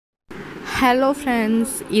Hello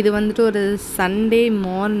friends, இது வந்துட்டு ஒரு சண்டே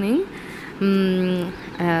மார்னிங்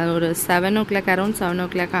ஒரு 7 o'clock, அரௌண்ட் 7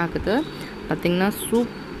 o'clock ஆகுது. பார்த்திங்கன்னா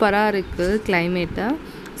சூப்பராக இருக்குது கிளைமேட்டு.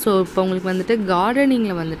 ஸோ இப்போ உங்களுக்கு வந்துட்டு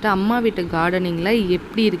கார்டனிங்கில் வந்துட்டு அம்மா வீட்டு கார்டனிங்கில்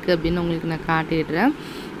எப்படி இருக்குது அப்படின்னு உங்களுக்கு நான் காட்டிடுறேன்.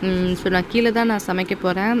 ஸோ நான் கீழே தான் நான் சமைக்க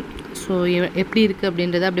போகிறேன். ஸோ எப்படி இருக்குது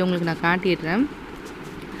அப்படின்றத அப்படியே உங்களுக்கு நான் காட்டிடுறேன்.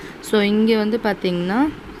 ஸோ இங்கே வந்து பார்த்திங்கன்னா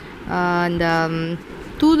இந்த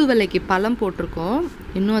தூதுவளைக்கு பழம் போட்டிருக்கோம்.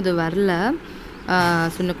 இன்னும் அது வரல.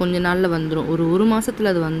 ஸோ இன்னும் கொஞ்சம் நாளில் வந்துடும். ஒரு மாதத்தில்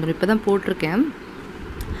அது வந்துடும். இப்போ தான் போட்டிருக்கேன்.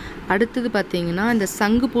 அடுத்தது பார்த்திங்கன்னா இந்த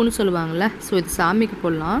சங்குப்பூன்னு சொல்லுவாங்கள்ல, ஸோ இது சாமிக்கு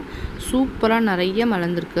போடலாம். சூப்பராக நிறைய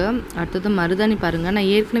மலர்ந்துருக்கு. அடுத்தது மருதாணி பாருங்கள். நான்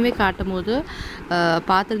ஏற்கனவே காட்டும் போது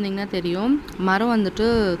பார்த்துருந்திங்கன்னா தெரியும். மரம் வந்துட்டு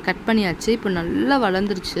கட் பண்ணியாச்சு. இப்போ நல்லா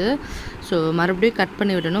வளர்ந்துருச்சு. ஸோ மறுபடியும் கட்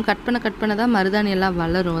பண்ணி விடணும். கட் பண்ண தான் மருதாணி எல்லாம்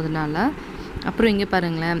வளரும். அதனால் அப்புறம் இங்கே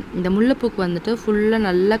பாருங்களேன், இந்த முல்லைப்பூக்கு வந்துட்டு ஃபுல்லாக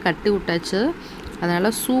நல்லா கட்டி விட்டாச்சு.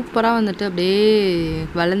 அதனால் சூப்பராக வந்துட்டு அப்படியே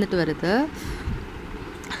வளர்ந்துட்டு வருது.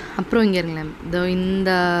 அப்புறம் இங்கே இருங்களேன்,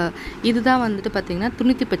 இந்த இதுதான் வந்துட்டு பார்த்திங்கன்னா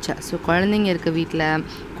துணித்தி பச்சை. ஸோ குழந்தைங்க இருக்க வீட்டில்,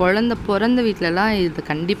 பிறந்த வீட்டிலலாம் இது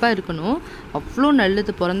கண்டிப்பாக இருக்கணும். அவ்வளோ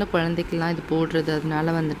நல்லது பிறந்த குழந்தைக்கெல்லாம் இது போடுறது.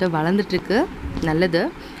 அதனால வந்துட்டு வளர்ந்துட்டுருக்கு, நல்லது.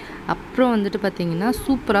 அப்புறம் வந்துட்டு பார்த்திங்கன்னா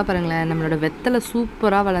சூப்பராக பாருங்களேன், நம்மளோட வெத்தலை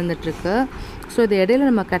சூப்பராக வளர்ந்துட்டுருக்கு. ஸோ இது இடையில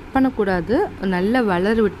நம்ம கட் பண்ணக்கூடாது, நல்லா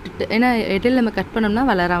வளர விட்டுட்டு, ஏன்னா இடையில நம்ம கட் பண்ணோம்னா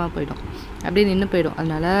வளராமல் போயிடும், அப்படியே நின்று போயிடும்.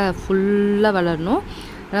 அதனால் ஃபுல்லாக வளரணும்.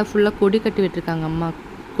 அதனால் ஃபுல்லாக கொடி கட்டி விட்டுருக்காங்க அம்மா.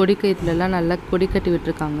 கொடி கயிற்றுலலாம் நல்லா கொடி கட்டி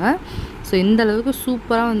விட்டுருக்காங்க. ஸோ இந்த அளவுக்கு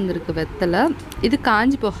சூப்பராக வந்திருக்கு வெத்தலை. இது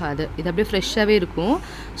காஞ்சி போகாது, இது அப்படியே ஃப்ரெஷ்ஷாகவே இருக்கும்.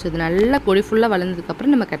 ஸோ இது நல்லா கொடி ஃபுல்லாக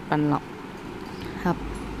வளர்ந்ததுக்கப்புறம் நம்ம கட் பண்ணலாம்.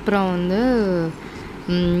 அப்புறம் வந்து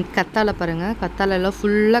கத்தாழை பாருங்கள், கத்தாழைலாம்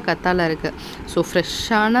ஃபுல்லாக கத்தாழை இருக்குது. ஸோ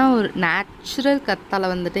ஃப்ரெஷ்ஷான ஒரு நேச்சுரல் கத்தாழை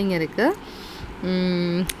வந்துட்டு இங்கே இருக்குது.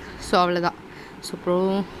 ஸோ அவ்வளோதான். ஸோ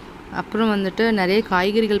அப்புறம் வந்துட்டு நிறைய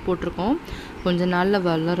காய்கறிகள் போட்டிருக்கோம். கொஞ்ச நாளில்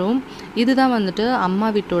வளரும். இதுதான் வந்துட்டு அம்மா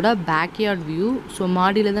வீட்டோட பேக்யார்ட் வியூ. ஸோ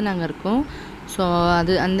மாடியில் தான் நாங்கள் இருக்கோம். ஸோ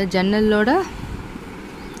அது அந்த ஜன்னலோட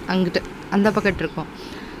அங்கிட்டு அந்த பக்கத்து இருக்கோம்.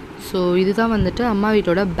 ஸோ இதுதான் வந்துட்டு அம்மா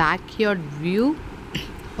வீட்டோட பேக்யார்ட் வியூ.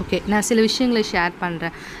 ஓகே, நான் சில விஷயங்களை ஷேர்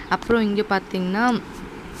பண்ணுறேன். அப்புறம் இங்கே பார்த்திங்கன்னா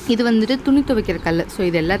இது வந்துட்டு துணி துவைக்கிற கல். ஸோ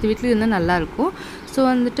இது எல்லாத்து வீட்லேயும் இருந்தால் நல்லாயிருக்கும். ஸோ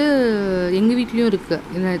வந்துட்டு எங்கள் வீட்லேயும் இருக்குது.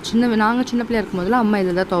 நாங்கள் சின்ன பிள்ளையா இருக்கும் போதெல்லாம் அம்மா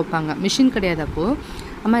இதில் தான் துவைப்பாங்க. மிஷின் கிடையாது அப்போது.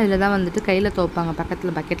 அம்மா இதில் தான் வந்துட்டு கையில் துவைப்பாங்க.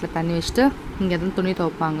 பக்கத்தில் பக்கெட்டில் தண்ணி வச்சுட்டு இங்கே தான் துணி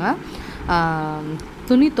துவைப்பாங்க.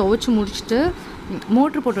 துணி துவைச்சி முடிச்சுட்டு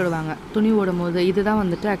மோட்ரு போட்டு விடுவாங்க துணி ஓடும் போது. இதுதான்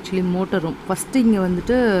வந்துட்டு ஆக்சுவலி மோட்டர் ரூம். ஃபஸ்ட்டு இங்கே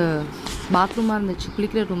வந்துட்டு பாத்ரூமாக இருந்துச்சு,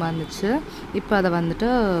 குளிக்கிற ரூமாக இருந்துச்சு. இப்போ அதை வந்துட்டு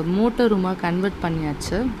மோட்டர் ரூமாக கன்வெர்ட்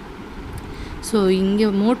பண்ணியாச்சு. ஸோ இங்கே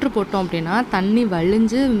மோட்ரு போட்டோம் அப்படின்னா தண்ணி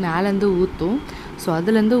வழிஞ்சு மேலேருந்து ஊற்றும். ஸோ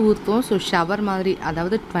அதுலேருந்து ஊற்றும். ஸோ ஷவர் மாதிரி,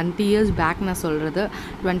 அதாவது 20 years பேக் நான் சொல்கிறது.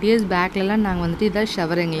 20 years பேக்லலாம் நாங்கள் வந்துட்டு இதான்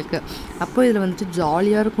ஷவர் எங்களுக்கு. அப்போது இதில் வந்துட்டு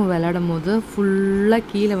ஜாலியாக இருக்கும். விளையாடும் போது ஃபுல்லாக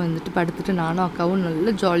கீழே வந்துட்டு படுத்துட்டு நானும் அக்காவும்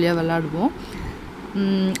நல்லா ஜாலியாக விளாடுவோம்.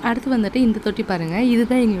 அடுத்து வந்துட்டு இந்த தொட்டி பாருங்கள்,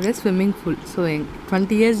 இதுதான் எங்களோட swimming pool. So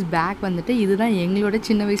 20 years back வந்துட்டு இதுதான் எங்களோட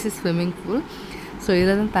சின்ன வயசு ஸ்விம்மிங் பூல். ஸோ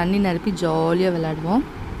இதில் தான் தண்ணி நிரப்பி ஜாலியாக விளையாடுவோம்.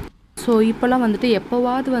 ஸோ இப்போலாம் வந்துட்டு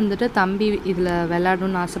எப்போவாவது வந்துட்டு தம்பி இதில்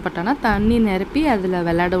விளையாடணுன்னு ஆசைப்பட்டானா தண்ணி நிரப்பி அதில்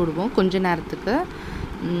விளையாட விடுவோம் கொஞ்ச நேரத்துக்கு.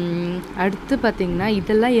 அடுத்து பார்த்திங்கன்னா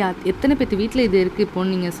இதெல்லாம் எத்தனை பேர்த்து வீட்டில் இது இருக்குது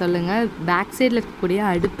இப்போன்னு நீங்கள் சொல்லுங்கள். பேக் சைடில் இருக்கக்கூடிய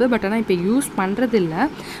அடுப்பு. பட் ஆனால் இப்போ யூஸ் பண்ணுறது இல்லை.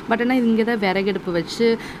 பட் ஆனால் இங்கே தான் விறகடுப்பு வச்சு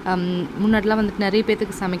முன்னாடிலாம் வந்துட்டு நிறைய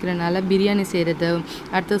பேர்த்துக்கு சமைக்கிறனால பிரியாணி செய்கிறது,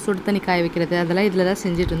 அடுத்து சுடு தண்ணி காய வைக்கிறது, அதெல்லாம் இதில் தான்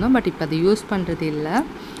செஞ்சுட்டு இருந்தோம். பட் இப்போ அதை யூஸ் பண்ணுறது இல்லை.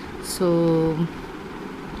 ஸோ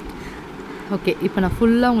ஓகே, இப்போ நான்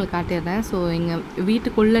ஃபுல்லாக உங்களுக்கு காட்டிடுறேன். ஸோ எங்கள்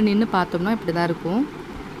வீட்டுக்குள்ளே நின்று பார்த்தோம்னா இப்படி தான் இருக்கும்.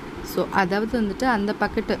 ஸோ அதாவது வந்துட்டு அந்த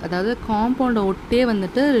பக்கெட்டு, அதாவது காம்பவுண்டை ஒட்டே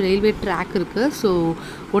வந்துட்டு ரயில்வே ட்ராக் இருக்குது. ஸோ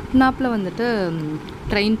ஒட்டினாப்பில் வந்துட்டு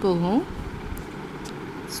ட்ரெயின் போகும்.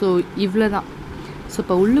 ஸோ இவ்வளோ தான். ஸோ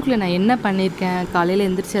இப்போ உள்ளுக்குள்ளே நான் என்ன பண்ணியிருக்கேன் காலையில்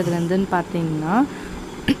எழுந்திரிச்சி அதுலேருந்துன்னு பார்த்தீங்கன்னா,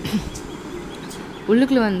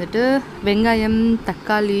 உள்ளுக்குள்ளே வந்துட்டு வெங்காயம்,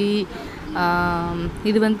 தக்காளி,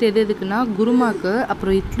 இது வந்துட்டு எதுக்குன்னா குருமாக்கு,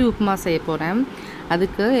 அப்புறம் இட்லி உப்புமா செய்ய போகிறேன்.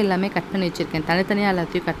 அதுக்கு எல்லாமே கட் பண்ணி வச்சுருக்கேன். தனித்தனியாக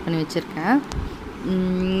எல்லாத்தையும் கட் பண்ணி வச்சுருக்கேன்.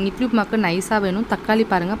 இட்லி உப்புமாக்கு நைஸாக வேணும். தக்காளி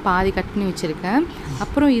பாருங்கள் பாதி கட் பண்ணி வச்சுருக்கேன்.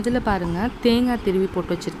 அப்புறம் இதில் பாருங்கள் தேங்காய் திருவி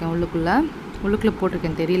போட்டு வச்சுருக்கேன். உள்ளுக்குள்ளே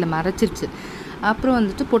போட்டிருக்கேன், தெரியல மறைச்சிருச்சு. அப்புறம்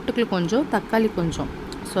வந்துட்டு பொட்டுக்குள்ள கொஞ்சம், தக்காளி கொஞ்சம்.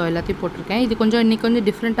 ஸோ எல்லாத்தையும் போட்டிருக்கேன். இது கொஞ்சம் இன்றைக்கி கொஞ்சம்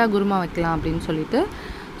டிஃப்ரெண்ட்டாக குருமா வைக்கலாம் அப்படின்னு சொல்லிட்டு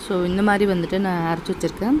ஸோ இந்த மாதிரி வந்துட்டு நான் அரைச்சி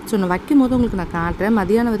வச்சுருக்கேன். ஸோ நான் வைக்கும் போது உங்களுக்கு நான் காட்டுறேன்.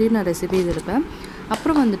 மதியானம் வரையும் நான் ரெசிபி இது இருப்பேன்.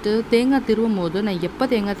 அப்புறம் வந்துட்டு தேங்காய் திருவும் போது நான் எப்போ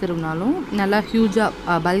தேங்காய் திருவினாலும் நல்லா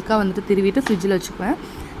ஹியூஜாக பல்காக வந்துட்டு திருவிட்டு ஃப்ரிட்ஜில் வச்சுக்குவேன்.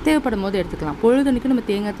 தேவைப்படும்போது எடுத்துக்கலாம். பொழுதுனைக்கு நம்ம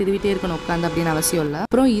தேங்காய் திருவிட்டே இருக்கணும் உட்காந்து அப்படின்னு அவசியம் இல்லை.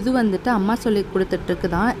 அப்புறம் இது வந்துட்டு அம்மா சொல்லி கொடுத்துட்ருக்கு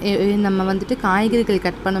தான். நம்ம வந்துட்டு காய்கறிகள்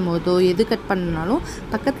கட் பண்ணும்போதோ எது கட் பண்ணனாலும்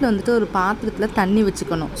பக்கத்தில் வந்துட்டு ஒரு பாத்திரத்தில் தண்ணி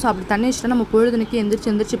வச்சுக்கணும். ஸோ அப்படி தண்ணி வச்சுட்டா நம்ம பொழுதுனைக்கு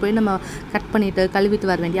எந்திரிச்சு போய் நம்ம கட் பண்ணிவிட்டு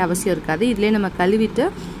கழுவிட்டு வர வேண்டிய அவசியம் இருக்காது. இதிலே நம்ம கழுவிட்டு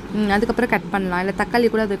அதுக்கப்புறம் கட் பண்ணலாம். இல்லை தக்காளி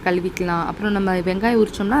கூட அதை கழுவிக்கலாம். அப்புறம் நம்ம வெங்காயம்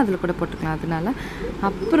உரிச்சோம்னா அதில் கூட போட்டுக்கலாம். அதனால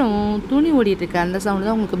அப்புறம் துணி ஓடிட்டுருக்கு. அந்த சவுண்டு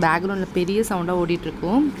தான் உங்களுக்கு பேக்ரவுண்டில் பெரிய சவுண்டாக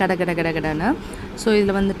ஓடிட்டுருக்கும், கடன்னு. ஸோ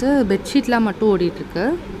இதில் வந்துட்டு பெட்ஷீட்லாம் மட்டும் ஓடிட்டுருக்கு.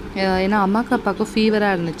 ஏன்னா அம்மாவுக்கு அப்பாவுக்கும்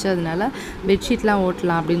ஃபீவராக இருந்துச்சு, அதனால பெட்ஷீட்லாம்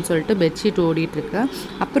ஓட்டலாம் அப்படின்னு சொல்லிட்டு பெட்ஷீட் ஓடிட்டுருக்கு.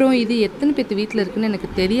 அப்புறம் இது எத்தனை பேர்த்து வீட்டில் இருக்குதுன்னு எனக்கு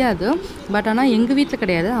தெரியாது. பட் ஆனால் எங்கள் வீட்டில்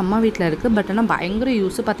கிடையாது, அம்மா வீட்டில் இருக்குது. பட் ஆனால் பயங்கர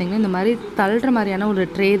யூஸ். பார்த்திங்கன்னா இந்த மாதிரி தள்ளுற மாதிரியான ஒரு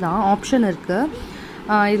ட்ரே தான், ஆப்ஷன் இருக்குது.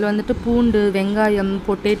 இதில் வந்துட்டு பூண்டு, வெங்காயம்,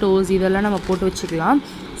 பொட்டேட்டோஸ் இதெல்லாம் நம்ம போட்டு வச்சுக்கலாம்.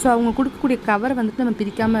 ஸோ அவங்க கொடுக்கக்கூடிய கவர் வந்துட்டு நம்ம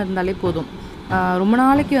பிரிக்காமல் இருந்தாலே போதும். ரொம்ப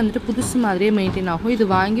நாளைக்கு வந்துட்டு புதுசு மாதிரியே மெயின்டைன் ஆகும். இது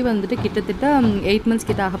வாங்கி வந்துட்டு கிட்டத்தட்ட 8 months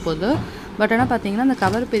கிட்ட ஆக போகுது. பட் ஆனால் பார்த்திங்கன்னா அந்த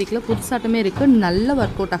கவர் பிரிக்கல புதுசாட்டமே இருக்குது, நல்ல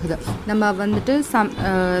ஒர்க் அவுட் ஆகுது. நம்ம வந்துட்டு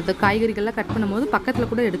இந்த காய்கறிகள்லாம் கட் பண்ணும்போது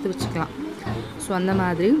பக்கத்தில் கூட எடுத்து வச்சுக்கலாம். ஸோ அந்த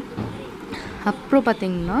மாதிரி. அப்புறம்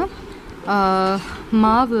பார்த்திங்கன்னா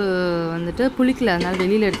மாவு வந்துட்டு புளிக்கல, அதனால்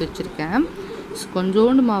வெளியில் எடுத்து வச்சுருக்கேன். ஸோ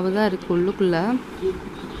கொஞ்சோண்டு மாவு தான் இருக்குது உள்ளுக்குள்ளே.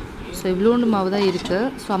 ஸோ இவ்வளோண்டு மாவு தான்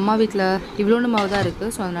இருக்குது. ஸோ அம்மா வீட்டில் இவ்வளோண்டு மாவு தான்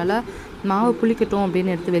இருக்குது. ஸோ அதனால் மாவு புளிக்கட்டும்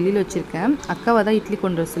அப்படின்னு எடுத்து வெளியில் வச்சுருக்கேன். அக்காவை தான் இட்லி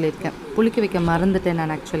கொண்டு வர சொல்லியிருக்கேன், புளிக்க வைக்க மறந்துட்டேன்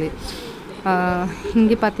நான் ஆக்சுவலி.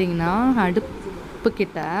 இங்கே பார்த்தீங்கன்னா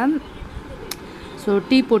அடுப்புக்கிட்ட ஸோ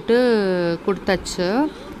டீ போட்டு கொடுத்தாச்சு,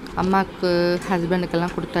 அம்மாவுக்கு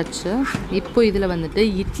ஹஸ்பண்டுக்கெல்லாம் கொடுத்தாச்சு. இப்போ இதில் வந்துட்டு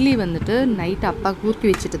இட்லி வந்துட்டு நைட்டு அப்பா ஊற்றி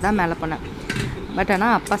வச்சுட்டு தான் மேலே போனேன். பட்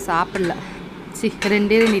ஆனால் அப்பா சாப்பிடல,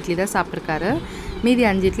 2 இட்லி தான் சாப்பிட்ருக்காரு. மீதி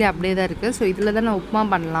 5 இட்லி அப்படியே தான் இருக்குது. ஸோ இதில் தான் நான் உப்புமா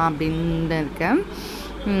பண்ணலாம் அப்படின்னு இருக்கேன்.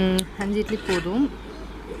 5 இட்லி போதும்,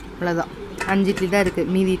 அவ்வளோதான். 5 இட்லி தான் இருக்குது,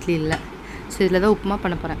 மீதி இட்லி இல்லை. ஸோ இதில் தான் உப்புமா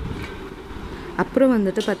பண்ண போகிறேன். அப்புறம்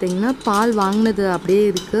வந்துட்டு பார்த்திங்கன்னா பால் வாங்கினது அப்படியே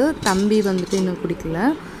இருக்குது. தம்பி வந்துட்டு இன்னும் குடிக்கல,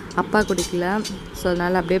 அப்பா குடிக்கல. ஸோ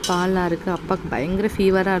அதனால் அப்படியே பால்லாம் இருக்குது. அப்பாவுக்கு பயங்கர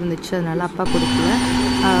ஃபீவராக இருந்துச்சு, அதனால் அப்பா குடிக்கல.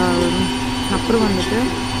 அப்புறம் வந்துட்டு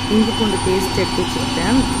இஞ்சி பூண்டு பேஸ்ட் எடுத்து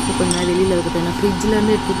வச்சுருக்கேன். ஸோ கொஞ்சம் நேரம் வெளியில் இருக்குது, நான்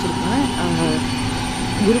ஃப்ரிட்ஜிலேருந்து எடுத்து வச்சுருக்கேன்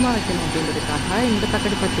குருமா வைக்கணும் அப்படின்றதுக்காக. இந்த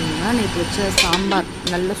பக்கத்து பார்த்திங்கன்னா நேற்று வச்ச சாம்பார்,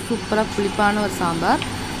 நல்ல சூப்பராக புளிப்பான ஒரு சாம்பார்.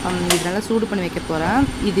 இது நல்லா சூடு பண்ணி வைக்க போகிறேன்.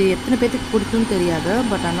 இது எத்தனை பேர்த்துக்கு பிடிக்கும்னு தெரியாது.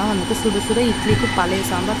 பட் ஆனால் வந்துட்டு சுட இட்லிக்கு பழைய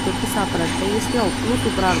சாம்பார் தொட்டு சாப்பிட்ற டேஸ்ட்டு அவ்வளோ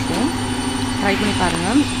சூப்பராக இருக்கும். ட்ரை பண்ணி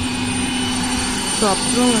பாருங்கள். ஸோ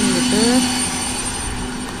அப்புறம் வந்துட்டு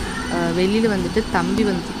வெளியில் வந்துட்டு தம்பி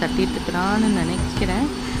வந்துட்டு தட்டிகிட்டு இருக்கிறான்னு நினைக்கிறேன்.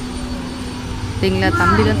 சரிங்களா,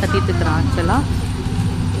 தம்பி தான் தட்டிகிட்டு இருக்கிறான். ஆக்சுவலாக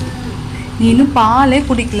நீ இன்னும் பாலே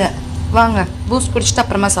குடிக்கல, வாங்க பூஸ்ட் குடிச்சிட்டு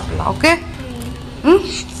அப்புறமா சாப்பிடலாம். ஓகே?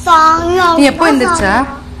 நீ எப்போ எந்திரிச்ச?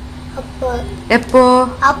 எப்போ?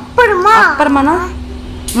 அப்புறமானா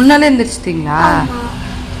முன்னாலே எந்திரிச்சிட்டிங்களா?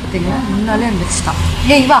 பார்த்தீங்களா, முன்னாலே எந்திரிச்சிட்டான்.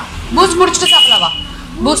 ஏய் வா, பூஸ்ட் குடிச்சிட்டு சாப்பிடலாம். வா,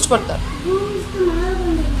 பூஸ்ட் கொடுத்த.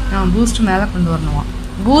 பூஸ்ட் மேலே கொண்டு வரணுமா?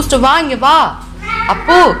 பூஸ்ட் வாங்க வா.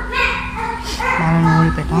 அப்போ மேலே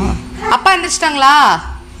ஓடி போயிட்டான். அப்பா எந்திரிச்சிட்டாங்களா?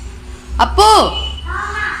 அப்போ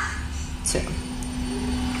சரி,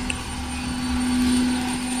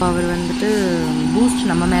 அவர் வந்துட்டு பூஸ்ட்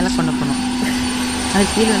நம்ம மேலே கொண்டு போகணும். அது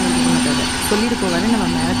கீழே வந்து மாட்டாரு, சொல்லிட்டு போவாரு, நம்ம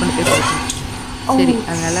மேலே கொண்டு போய் கொடுக்கணும். சரி,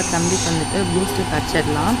 அதனால் தம்பிக்கு வந்துட்டு பூஸ்ட்டு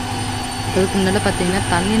கச்சிடலாம். அதுக்கு முன்னால் பார்த்திங்கன்னா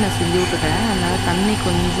தண்ணி நான் செஞ்சு விட்டுட்டேன். அதனால் தண்ணி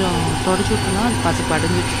கொஞ்சம் தொடச்சி விட்டோன்னா அது பார்த்து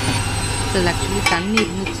படிஞ்சிட்ருக்கேன். ஸோ இது ஆக்சுவலி தண்ணி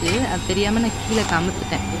இருந்துச்சு, அது தெரியாமல் நான் கீழே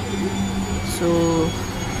கமுத்துட்டேன். ஸோ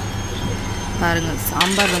பாருங்கள்,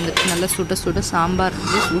 சாம்பார் வந்துட்டு நல்லா சுட சாம்பார்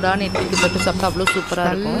இருக்குது. சூடான இட்லிக்கு போட்டு சாப்பிட்டா அவ்வளோ சூப்பராக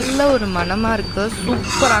இருக்கும். நல்ல ஒரு மனமாக இருக்குது,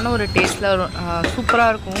 சூப்பரான ஒரு டேஸ்ட்டில்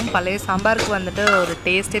சூப்பராக இருக்கும். பழைய சாம்பாருக்கு வந்துட்டு ஒரு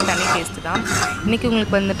டேஸ்ட்டே தனி டேஸ்ட்டு தான். இன்றைக்கி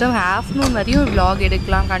உங்களுக்கு வந்துட்டு ஆஃப்டர்நூன் வரையும் விலாக்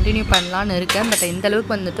எடுக்கலாம், கண்டினியூ பண்ணலான்னு இருக்கேன். பட்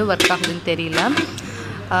எந்தளவுக்கு வந்துட்டு ஒர்க் ஆகுதுன்னு தெரியல,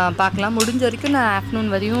 பார்க்கலாம். முடிஞ்ச வரைக்கும் நான்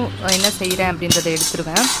ஆஃப்டர்நூன் வரையும் என்ன செய்கிறேன் அப்படின்றத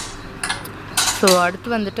எடுத்துருவேன். ஸோ அடுத்து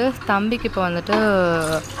வந்துட்டு தம்பிக்கு இப்போ வந்துட்டு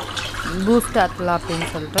பூஸ்ட் ஆற்றலாம் அப்படின்னு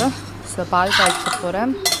சொல்லிட்டு ஸோ பால் காய்ச்ச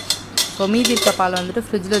போகிறேன். ஸோ மீதி இருக்க பால் வந்துட்டு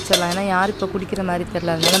ஃப்ரிட்ஜில் வச்சிடலாம், ஏன்னா யார் இப்போ குடிக்கிற மாதிரி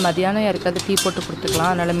தெரில. அதனால் மதியானம் யாருக்காவது டீ போட்டு கொடுத்துக்கலாம்,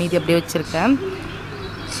 அதனால் மீதி அப்படியே வச்சுருக்கேன்.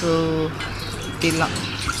 ஸோ இப்படிலாம்.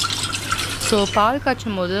 ஸோ பால்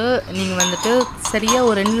காய்ச்சும் போது நீங்கள் வந்துட்டு சரியாக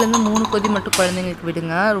ஒரு 2-3 கொதி மட்டும் குழந்தைங்களுக்கு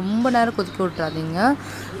விடுங்க, ரொம்ப நேரம் கொதிக்க விட்றாதீங்க.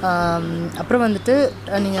 அப்புறம் வந்துட்டு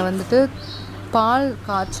நீங்கள் வந்துட்டு பால்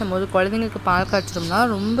காய்ச்சும் போது குழந்தைங்களுக்கு பால் காய்ச்சணும்னா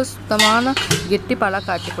ரொம்ப சுத்தமான கெட்டி பாலாக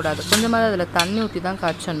காய்ச்சக்கூடாது, கொஞ்சமாக அதில் தண்ணி ஊற்றி தான்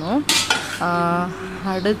காய்ச்சணும்.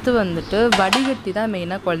 அடுத்து வந்துட்டு வடிகட்டி தான்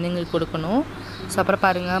மெயினாக குழந்தைங்களுக்கு கொடுக்கணும். ஸோ அப்புறம்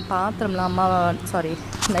பாருங்கள், பாத்திரம்லாம் அம்மா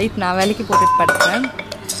நைட் நான் வேலைக்கு போட்டுட்டு படுத்தேன்.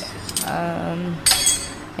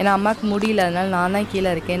 ஏன்னா அம்மாவுக்கு முடியல, அதனால் நான் தான்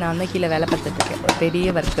கீழே இருக்கேன், நான் தான் கீழே வேலை பார்த்துட்ருக்கேன், ஒரு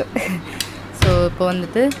பெரிய ஒர்க்கு. ஸோ இப்போ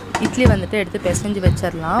வந்துட்டு இட்லி வந்துட்டு எடுத்து பிசைஞ்சு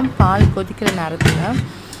வச்சிடலாம் பால் கொதிக்கிற நேரத்தில்.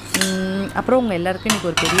 அப்புறம் உங்கள் எல்லாருக்கும் இன்றைக்கி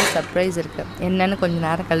ஒரு பெரிய சர்ப்ரைஸ் இருக்குது, என்னென்னு கொஞ்சம்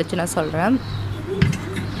நேரம் கழித்து நான் சொல்கிறேன்.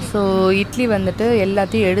 ஸோ இட்லி வந்துட்டு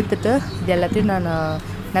எல்லாத்தையும் எடுத்துகிட்டு இது எல்லாத்தையும் நான்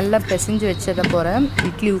நல்லா பிசைஞ்சு வச்சிட போகிறேன்.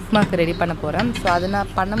 இட்லி உப்புமாக்கு ரெடி பண்ண போகிறேன். ஸோ அதை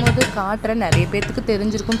நான் பண்ணும்போது காட்டுறேன். நிறைய பேர்த்துக்கு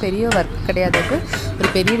தெரிஞ்சிருக்கும், பெரிய ஒர்க் கிடையாது, அது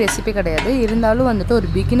ஒரு பெரிய ரெசிபி கிடையாது. இருந்தாலும் வந்துட்டு ஒரு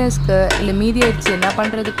பிகினர்ஸ்க்கு இல்லை மீதி ஆயிடுச்சு என்ன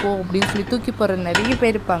பண்ணுறதுக்கோ அப்படின்னு சொல்லி தூக்கி போடுற நிறைய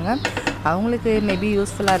பேர் இருப்பாங்க, அவங்களுக்கு மேபி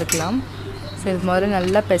யூஸ்ஃபுல்லாக இருக்கலாம். ஸோ இது முதல்ல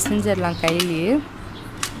நல்லா பிசைஞ்சிடலாம். கையிலேயே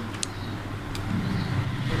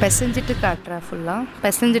பிசைஞ்சிட்டு காட்டுறேன். ஃபுல்லாக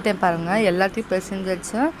பிசைஞ்சிட்டேன் பாருங்கள், எல்லாத்தையும்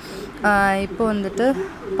பிசைஞ்சிடுச்சு. இப்போ வந்துட்டு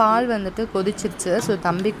பால் வந்துட்டு கொதிச்சிருச்சு. ஸோ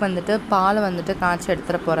தம்பிக்கு வந்துட்டு பாலை வந்துட்டு காய்ச்சி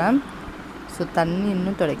எடுத்துகிட்டு போகிறேன். ஸோ தண்ணி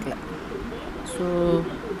இன்னும் துடைக்கல. ஸோ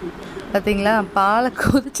பார்த்தீங்களா பாலை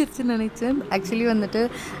கொதிச்சிருச்சுன்னு நினச்சேன். ஆக்சுவலி வந்துட்டு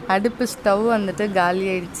அடுப்பு ஸ்டவ் வந்துட்டு காலி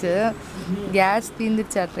ஆயிடுச்சு, கேஸ்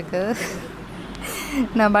தீர்ந்துச்சாட்டுருக்கு.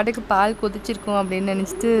 நான் பாட்டுக்கு பால் கொதிச்சிருக்கோம் அப்படின்னு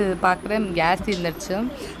நினச்சிட்டு பார்க்குறேன், கேஸ் தீர்ந்துடுச்சு.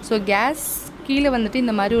 ஸோ கேஸ் கீழே வந்துட்டு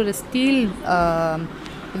இந்த மாதிரி ஒரு ஸ்டீல்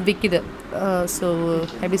விற்கிது. ஸோ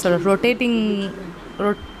எப்படி சொல்கிற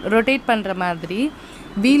ரொட்டேட் பண்ணுற மாதிரி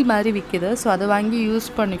வீல் மாதிரி விற்கிது. ஸோ அதை வாங்கி யூஸ்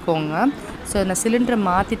பண்ணிக்கோங்க. ஸோ நான் சிலிண்டரை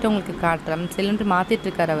மாற்றிட்டு உங்களுக்கு காட்டுறேன். சிலிண்டர்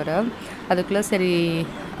மாற்றிட்டுருக்கார் அவர். அதுக்குள்ளே சரி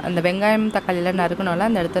அந்த வெங்காயம் தக்காளியெல்லாம் நறுக்கணும்ல,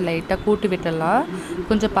 அந்த இடத்த லைட்டாக கூட்டி விட்டுடலாம்,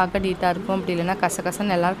 கொஞ்சம் பார்க்க நீட்டாக இருக்கும். அப்படி இல்லைன்னா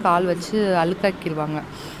கசகசன்னு எல்லோரும் கால் வச்சு அழுக்காக்கிடுவாங்க,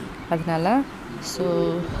 அதனால. ஸோ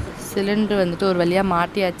சிலிண்டர் வந்துட்டு ஒரு வழியாக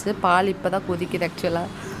மாட்டியாச்சு. பால் இப்போ தான் கொதிக்குது ஆக்சுவலாக.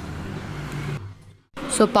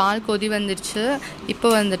 ஸோ பால் கொதி வந்துடுச்சு. இப்போ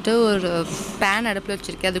வந்துட்டு ஒரு பேன் அடுப்பில்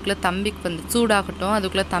வச்சுருக்கேன், அதுக்குள்ளே தம்பிக்கு வந்து சூடாகட்டும்.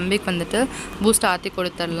 அதுக்குள்ளே தம்பிக்கு வந்துட்டு பூஸ்ட் ஆற்றி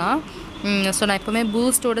கொடுத்துடலாம். ஸோ நான் எப்போவுமே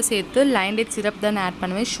பூஸ்ட்டோடு சேர்த்து லைன் டேட் சிரப் தான் ஆட்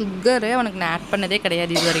பண்ணுவேன். சுகரு அவனுக்கு நான் ஆட் பண்ணதே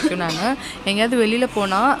கிடையாது இது வரைக்கும். நான் எங்கேயாவது வெளியில்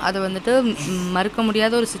போனால் அது வந்துட்டு மறுக்க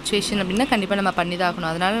முடியாத ஒரு சுச்சுவேஷன் அப்படின்னா கண்டிப்பாக நம்ம பண்ணி தான் ஆகணும்,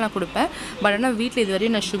 அதனால் நான் கொடுப்பேன். பட் ஆனால் வீட்டில் இது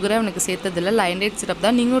வரையும் நான் சுகரை அவனுக்கு சேர்த்ததில்லை, லைன் டேட் சிரப்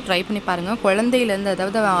தான். நீங்களும் ட்ரை பண்ணி பாருங்கள். குழந்தையிலேருந்து,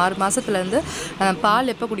 அதாவது 6 மாதத்துலேருந்து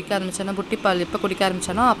பால் எப்போ குடிக்க ஆரம்பித்தானோ, புட்டி பால் எப்போ குடிக்க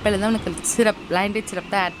ஆரம்பித்தானோ அப்போலேருந்து அவனுக்கு சிரப், லைன் டேட்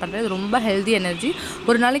சிரப் தான் ஆட் பண்ணுறது. ரொம்ப ஹெல்தி எனர்ஜி.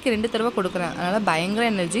 ஒரு நாளைக்கு 2 தடவை கொடுக்குறேன், அதனால் பயங்கர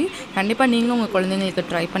எனர்ஜி. கண்டிப்பாக நீங்களும் உங்கள் குழந்தைங்களுக்கு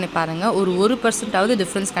ட்ரை பண்ணி பாருங்கள். ஒரு 1%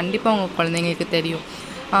 டிஃப்ரென்ஸ் கண்டிப்பாக உங்கள் குழந்தைங்களுக்கு தெரியும்.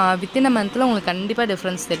 வித்தின் அ மந்த்தில் உங்களுக்கு கண்டிப்பாக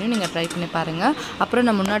டிஃப்ரென்ஸ் தெரியும், நீங்கள் ட்ரை பண்ணி பாருங்கள். அப்புறம்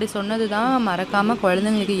நான் முன்னாடி சொன்னது தான், மறக்காமல்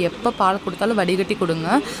குழந்தைங்களுக்கு எப்போ பால் கொடுத்தாலும் வடிகட்டி கொடுங்க.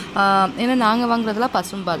 ஏன்னா நாங்கள் வாங்குறதெல்லாம்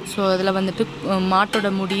பசும்பால். ஸோ அதில் வந்துட்டு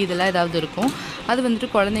மாட்டோட முடி இதெல்லாம் ஏதாவது இருக்கும், அது வந்துட்டு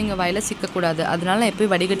குழந்தைங்க வாயில் சிக்கக்கூடாது. அதனால நான்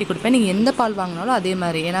எப்போயும் வடிகட்டி கொடுப்பேன். நீங்கள் எந்த பால் வாங்கினாலும் அதே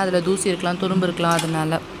மாதிரி, ஏன்னா அதில் தூசி இருக்கலாம், துரும்பு இருக்கலாம்,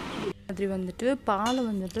 அதனால் மாதிரி வந்துட்டு பாலை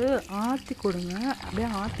வந்துட்டு ஆற்றி கொடுங்க. அப்படியே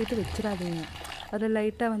ஆற்றிட்டு வச்சிடாதீங்க, அதில்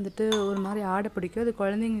லைட்டாக வந்துட்டு ஒரு மாதிரி ஆடை பிடிக்கும், அது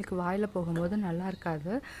குழந்தைங்களுக்கு வாயில் போகும்போது நல்லா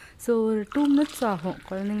இருக்காது. ஸோ ஒரு 2 மினிட்ஸ் ஆகும்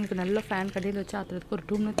குழந்தைங்களுக்கு நல்லா ஃபேன் கடையில் வச்சு ஆற்றுறதுக்கு, ஒரு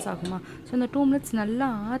 2 மினிட்ஸ் ஆகுமா. ஸோ அந்த 2 மினிட்ஸ் நல்லா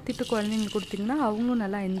ஆற்றிட்டு குழந்தைங்களுக்கு கொடுத்திங்கன்னா அவங்களும்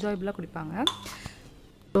நல்லா என்ஜாயபுளாக குடிப்பாங்க.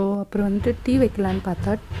 ஸோ அப்புறம் வந்துட்டு டீ வைக்கலான்னு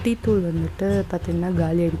பார்த்தா டீ தூள் வந்துட்டு பார்த்திங்கன்னா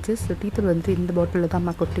காலி ஆகிடுச்சு. ஸோ டீ தூள் வந்துட்டு இந்த பாட்டிலில் தான்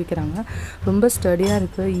அம்மா கொட்டி வைக்கிறாங்க. ரொம்ப ஸ்டடியாக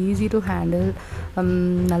இருக்குது, ஈஸி டு ஹேண்டில்,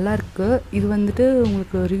 நல்லாயிருக்கு. இது வந்துட்டு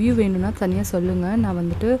உங்களுக்கு ரிவ்யூ வேணும்னா தனியாக சொல்லுங்கள். நான்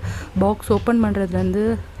வந்துட்டு பாக்ஸ் ஓப்பன் பண்ணுறதுலேருந்து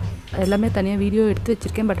எல்லாமே தனியாக வீடியோ எடுத்து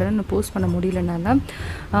வச்சுருக்கேன். பட் ஆனால் நான் போஸ்ட் பண்ண முடியலனால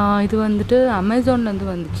இது வந்துட்டு அமேசான்லேருந்து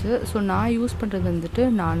வந்துச்சு. ஸோ நான் யூஸ் பண்ணுறது வந்துட்டு,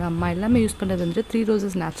 நான் அம்மா எல்லாமே யூஸ் பண்ணுறது வந்துட்டு 3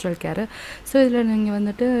 ரோசஸ் நேச்சுரல் கேர். ஸோ இதில் நீங்கள்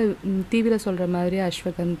வந்துட்டு டிவியில் சொல்கிற மாதிரி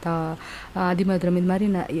அஸ்வகந்தா, அதிமதுரம், இது மாதிரி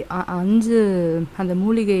 5 அந்த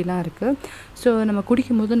மூலிகைலாம் இருக்குது. ஸோ நம்ம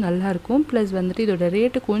குடிக்கும் போது நல்லாயிருக்கும். ப்ளஸ் வந்துட்டு இதோட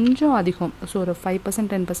ரேட்டு கொஞ்சம் அதிகம். ஸோ ஒரு 5%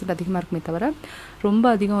 10% அதிகமாக இருக்குமே தவிர ரொம்ப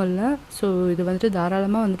அதிகம் இல்லை. ஸோ இது வந்துட்டு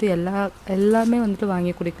தாராளமாக வந்துட்டு எல்லாமே வந்துட்டு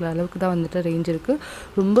வாங்கி குடிக்கிற அளவுக்கு தான் வந்துட்டு ரேஞ்ச் இருக்குது.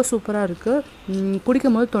 ரொம்ப சூப்பராக இருக்குது,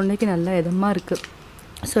 குடிக்கும் போது தொண்டைக்கு நல்லா இதமாக இருக்குது.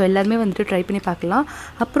 ஸோ எல்லாருமே வந்துட்டு ட்ரை பண்ணி பார்க்கலாம்.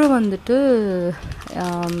 அப்புறம் வந்துட்டு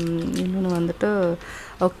இன்னொன்று வந்துட்டு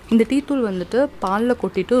இந்த டீ தூள் வந்துட்டு பாலில்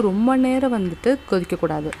கொட்டிட்டு ரொம்ப நேரம் வந்துட்டு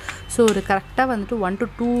கொதிக்கக்கூடாது. ஸோ ஒரு கரெக்டாக வந்துட்டு 1 to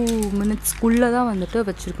 2 மினிட்ஸ்க்குள்ளே தான் வந்துட்டு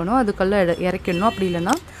வச்சுருக்கணும், அதுக்குள்ளே இறக்கிடணும். அப்படி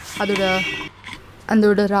இல்லைன்னா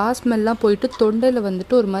அதோட ராஸ்மெல்லாம் போயிட்டு தொண்டையில்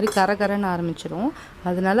வந்துட்டு ஒரு மாதிரி கரகரன்னு ஆரம்பிச்சிடும்.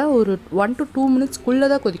 அதனால் ஒரு 1 to 2 மினிட்ஸ்க்குள்ளே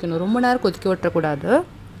தான் கொதிக்கணும், ரொம்ப நேரம் கொதிக்க விட்டுறக்கூடாது.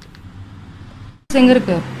 எங்கே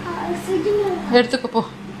இருக்கு எடுத்துக்கப்போ.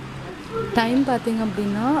 டைம் பார்த்திங்க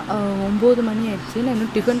அப்படின்னா 9 மணி ஆயிடுச்சு. நான்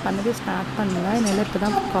இன்னும் டிஃபன் பண்ணவே ஸ்டார்ட் பண்ணல. என்னால் இப்போ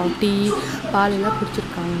தான் டீ பால் எல்லாம்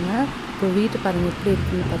குடிச்சிருக்காங்க. இப்போ வீட்டு பாருங்கள் எப்படி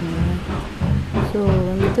இருக்குன்னு பாருங்கள். ஸோ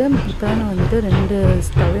வந்துட்டு இப்போ தான் நான் வந்துட்டு 2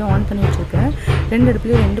 ஸ்டவ்வையும் ஆன் பண்ணி வச்சுருக்கேன், 2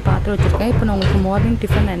 அடுப்புலையும் 2 பாத்திரம் வச்சுருக்கேன். இப்போ நான் உங்களுக்கு மார்னிங்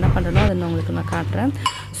டிஃபன் நான் என்ன பண்ணுறேனோ அதை நான் உங்களுக்கு நான் காட்டுறேன்.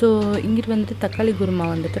 ஸோ இங்கிட்டு வந்துட்டு தக்காளி குருமா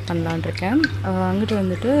வந்துட்டு பண்ணலான் இருக்கேன். அங்கிட்டு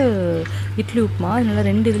வந்துட்டு இட்லி உப்புமா. அதனால்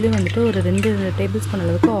 2 இதுலேயும் வந்துட்டு ஒரு 2 டேபிள் ஸ்பூன்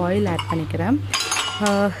அளவுக்கு ஆயில் ஆட் பண்ணிக்கிறேன்.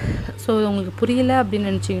 ஸோ உங்களுக்கு புரியலை அப்படின்னு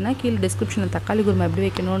நினச்சிங்கன்னா கீழே டிஸ்கிரிப்ஷனில் தக்காளி குருமா எப்படி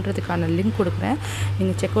வைக்கணுன்றதுக்கான லிங்க் கொடுக்குறேன்,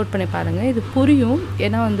 நீங்கள் செக் அவுட் பண்ணி பாருங்கள். இது புரியும்,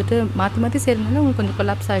 ஏன்னா வந்துட்டு மாற்றி மாற்றி செய்கிறதுனால உங்களுக்கு கொஞ்சம்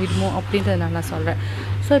கொலாப்ஸ் ஆகிடுமோ அப்படின்றதுனால நான் சொல்கிறேன்.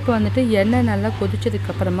 ஸோ இப்போ வந்துட்டு எண்ணெய் நல்லா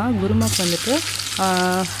கொதிச்சதுக்கப்புறமா குருமாக்கு வந்துட்டு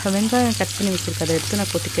வெங்காயம் கட் பண்ணி வச்சுருக்கதை எடுத்து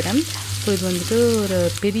நான் கொட்டிக்கிறேன். ஸோ இது வந்துட்டு ஒரு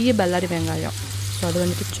பெரிய பல்லாரி வெங்காயம், ஸோ அது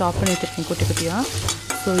வந்துட்டு சாப் பண்ணி வச்சுருக்கேன் குட்டி குட்டியாக.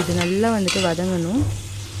 ஸோ இது நல்லா வந்துட்டு வதங்கணும்.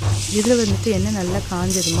 இதில் வந்துட்டு எண்ணெய் நல்லா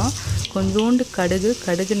காஞ்சதுமா கொஞ்சோண்டு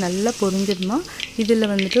கடுகு நல்லா பொரிஞ்சிடுமா. இதில்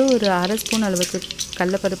வந்துட்டு ஒரு அரை ஸ்பூன் அளவுக்கு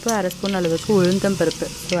கடலைப்பருப்பு, அரை ஸ்பூன் அளவுக்கு உளுந்தம் பருப்பு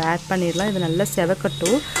ஸோ ஆட் பண்ணிடலாம். இது நல்லா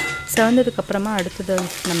செவக்கட்டும். செவந்ததுக்கப்புறமா அடுத்தது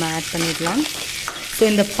நம்ம ஆட் பண்ணிடலாம். ஸோ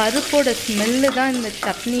இந்த பருப்போட ஸ்மெல்லு தான் இந்த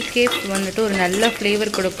சட்னிக்கே வந்துட்டு ஒரு நல்ல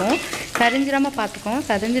ஃப்ளேவர் கொடுக்கும். கரிஞ்சிடாமல் பார்த்துக்கோங்க,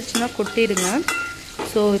 கரிஞ்சிருச்சுன்னா கொட்டிடுங்க.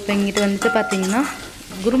 ஸோ இப்போ இங்கிட்ட வந்துட்டு பார்த்திங்கன்னா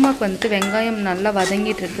குருமாக்கு வந்துட்டு வெங்காயம் நல்லா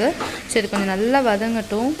வதங்கிட்டுருக்கு. ஸோ இது கொஞ்சம் நல்லா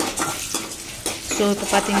வதங்கட்டும். ஸோ இப்போ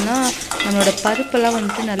பார்த்திங்கன்னா நம்மளோட பருப்பெல்லாம்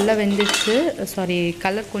வந்துட்டு நல்லா வெந்துடுச்சு,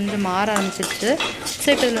 கலர் கொஞ்சம் மாற ஆரம்பிச்சிருச்சு. ஸோ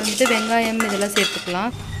இப்போ இதில் வந்துட்டு வெங்காயம் இதெல்லாம்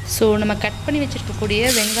சேர்த்துக்கலாம். ஸோ நம்ம கட் பண்ணி வச்சுருக்கக்கூடிய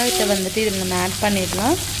வெங்காயத்தை வந்துட்டு இதில் நம்ம ஆட்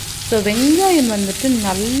பண்ணிடலாம். ஸோ வெங்காயம் வந்துட்டு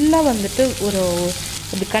நல்லா வந்துட்டு ஒரு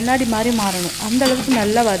அப்படி கண்ணாடி மாதிரி மாறணும், அந்த அளவுக்கு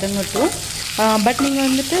நல்லா வதங்கட்டும். பட் நீங்கள்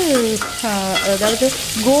வந்துட்டு அதாவது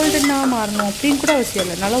கோல்டனாக மாறணும் அப்படின்னு கூட அவசியம்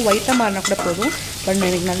இல்லை, நல்லா ஒயிட்டாக மாறினா கூட போதும். பட்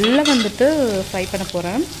எனக்கு நல்லா வந்துட்டு ஃப்ரை பண்ண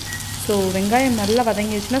போகிறேன். ஸோ வெங்காயம் நல்லா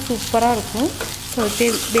வதங்கிடுச்சுன்னா சூப்பராக இருக்கும். ஸோ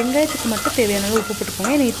வெங்காயத்துக்கு மட்டும் தேவையான அளவு உப்பு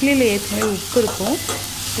போட்டுக்கோங்க, ஏன்னா இட்லியில் ஏற்கனவே உப்பு இருக்கும்.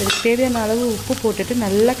 இதுக்கு தேவையான அளவு உப்பு போட்டுட்டு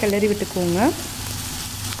நல்லா கிளறி விட்டுக்கோங்க.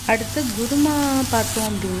 அடுத்து குருமா பார்த்தோம்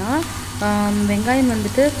அப்படின்னா வெங்காயம்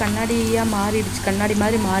வந்துட்டு கண்ணாடி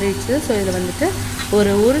மாதிரி மாறிடுச்சு. ஸோ இதில் வந்துட்டு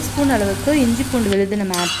ஒரு ஸ்பூன் அளவுக்கு இஞ்சி பூண்டு விழுது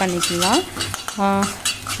நம்ம ஆட் பண்ணிக்கலாம்.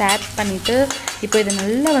 ஆட் பண்ணிவிட்டு இப்போ இதை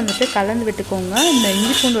நல்லா வந்துட்டு கலந்து விட்டுக்கோங்க. இந்த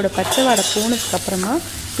இஞ்சி பூண்டோட பச்சை வாடை போனதுக்கப்புறமா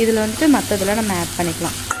இதில் வந்துட்டு மற்றதெல்லாம் நம்ம ஆட்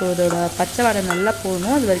பண்ணிக்கலாம். ஸோ இதோட பச்சை வாடை நல்லா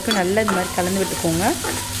போகணும், அது வரைக்கும் நல்லா இந்த மாதிரி கலந்து விட்டுக்கோங்க.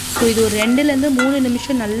 ஸோ இது ஒரு 2-3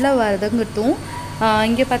 நிமிஷம் நல்லா வதங்கட்டும்.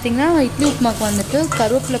 இங்கே பார்த்திங்கன்னா இட்லி உப்புமாக்கு வந்துட்டு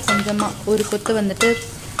கருவேப்பிலை கொஞ்சமாக ஒரு கொத்து வந்துட்டு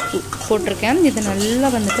போட்டிருக்கேன். இதை நல்லா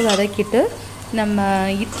வந்துட்டு வதக்கிட்டு நம்ம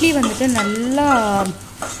இட்லி வந்துட்டு நல்லா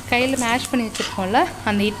கையில் மேஷ் பண்ணி வச்சுருக்கோம்ல,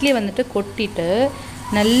 அந்த இட்லியை வந்துட்டு கொட்டிட்டு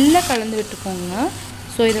நல்லா கலந்து விட்டுக்கோங்க.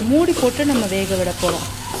 ஸோ இதை மூடி போட்டு நம்ம வேக விட போகிறோம்.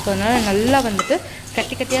 ஸோ அதனால் நல்லா வந்துட்டு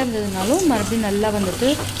கட்டியாக இருந்ததுனாலும் மறுபடியும் நல்லா வந்துட்டு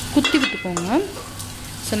குத்தி விட்டுக்கோங்க.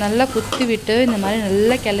 ஸோ நல்லா குத்தி விட்டு இந்த மாதிரி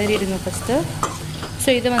நல்லா கிளறிடுங்க ஃபஸ்ட்டு. ஸோ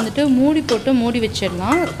இதை வந்துட்டு மூடி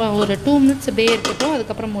வச்சிடலாம். ஒரு 2 மினிட்ஸ் அப்படியே இருக்கட்டும்,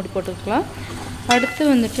 அதுக்கப்புறம் மூடி போட்டுக்கலாம். அடுத்து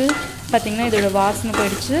வந்துட்டு பார்த்திங்கன்னா இதோட வாசனை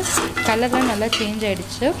போயிடுச்சு, கலர்லாம் நல்லா சேஞ்ச்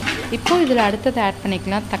ஆகிடுச்சு. இப்போது இதில் அடுத்தது ஆட்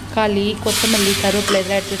பண்ணிக்கலாம். தக்காளி, கொத்தமல்லி, கருவேப்பிலை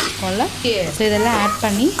இதெல்லாம் எடுத்து வச்சுருக்கோம்ல, ஸோ இதெல்லாம் ஆட்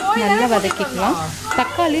பண்ணி நல்லா வதக்கிக்கலாம்.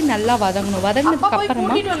 தக்காளி நல்லா வதங்கணும்.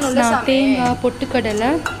 வதங்கினதுக்கப்புறமா நான் தேங்காய்,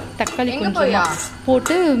 பொட்டுக்கடலை, தக்காளி கொஞ்சம்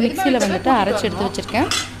போட்டு மிக்சியில் வந்துட்டு அரைச்சி எடுத்து வச்சுருக்கேன்.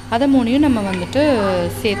 அதை 3ஐயும் நம்ம வந்துட்டு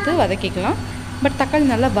சேர்த்து வதக்கிக்கலாம். பட் தக்காளி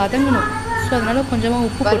நல்லா வதங்கணும், ஸோ அதனால் கொஞ்சமாக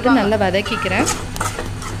உப்பு போட்டு நல்லா வதக்கிக்கிறேன்.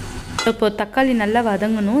 இப்போ தக்காளி நல்லா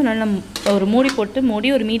வதங்கணும், அதனால் ஒரு மூடி போட்டு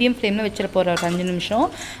ஒரு மீடியம் ஃப்ளேமில் வச்சிட போகிறோம் ஒரு 5 நிமிஷம்.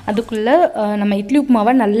 அதுக்குள்ளே நம்ம இட்லி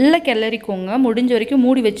உப்புமாவை நல்லா கிளறிக்கோங்க. முடிஞ்ச வரைக்கும்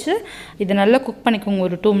மூடி வச்சு இதை நல்லா குக் பண்ணிக்கோங்க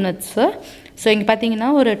ஒரு 2 மினிட்ஸு. ஸோ இங்கே பார்த்தீங்கன்னா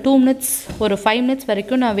ஒரு 2 மினிட்ஸ், ஒரு 5 மினிட்ஸ்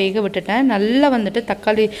வரைக்கும் நான் வேக விட்டுட்டேன். நல்லா வந்துட்டு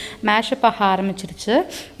தக்காளி மேஷப் ஆக ஆரம்பிச்சிருச்சு.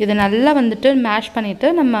 இதை நல்லா வந்துட்டு மேஷ் பண்ணிவிட்டு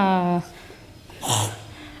நம்ம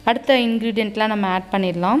அடுத்த இன்க்ரீடியண்ட்லாம் நம்ம ஆட்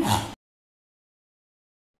பண்ணிடலாம்.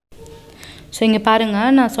 ஸோ இங்கே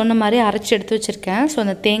பாருங்கள், நான் சொன்ன மாதிரி அரைச்சி எடுத்து வச்சுருக்கேன். ஸோ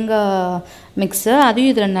அந்த தேங்காய் மிக்ஸு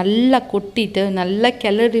அதையும் இதில் நல்லா கொட்டிட்டு நல்லா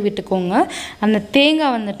கிளறி விட்டுக்கோங்க. அந்த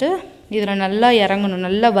தேங்காய் வந்துட்டு இதில் நல்லா இறங்கணும்,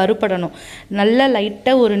 நல்லா வறுபடணும். நல்லா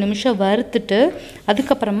லைட்டாக 1 நிமிஷம் வறுத்துட்டு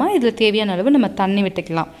அதுக்கப்புறமா இதில் தேவையான அளவு நம்ம தண்ணி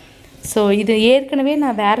விட்டுக்கலாம். ஸோ இது ஏற்கனவே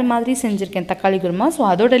நான் வேறு மாதிரி செஞ்சுருக்கேன் தக்காளி குருமா. ஸோ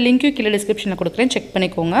அதோட லிங்க்கும் கீழே டிஸ்கிரிப்ஷனில் கொடுக்குறேன், செக்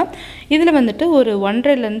பண்ணிக்கோங்க. இதில் வந்துட்டு ஒரு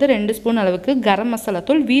 1.5-2 ஸ்பூன் அளவுக்கு கரம் மசாலா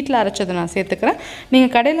தூள் வீட்டில் அரைச்சதை நான் சேர்த்துக்கிறேன்.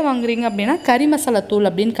 நீங்கள் கடையில் வாங்குறீங்க அப்படின்னா கறி மசாலா தூள்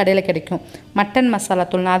அப்படின்னு கடையில் கிடைக்கும், மட்டன்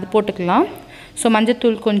மசாலா தூள், நான் அது போட்டுக்கலாம். ஸோ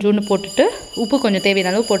மஞ்சத்தூள் கொஞ்சோண்டு போட்டுட்டு உப்பு கொஞ்சம்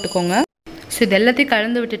தேவையான அளவு போட்டுக்கோங்க. ஸோ இது எல்லாத்தையும்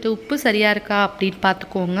கலந்து விட்டுட்டு உப்பு சரியாக இருக்கா அப்படின்னு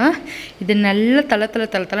பார்த்துக்கோங்க. இது நல்லா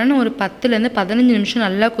தளன்னு ஒரு 10-15 நிமிஷம்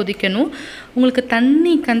நல்லா கொதிக்கணும். உங்களுக்கு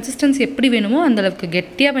தண்ணி கன்சிஸ்டன்சி எப்படி வேணுமோ அந்தளவுக்கு,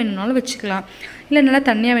 கெட்டியாக வேணும்னாலும் வச்சுக்கலாம், இல்லை நல்லா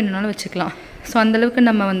தண்ணியாக வேணும்னாலும் வச்சுக்கலாம். ஸோ அந்தளவுக்கு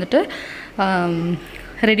நம்ம வந்துட்டு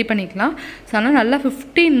ரெடி பண்ணிக்கலாம். ஸோ அதனால் நல்லா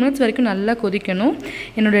 15 மினிட்ஸ் வரைக்கும் நல்லா கொதிக்கணும்.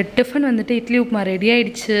 என்னோடய டிஃபன் வந்துட்டு இட்லி உப்புமா ரெடி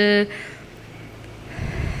ஆகிடுச்சு.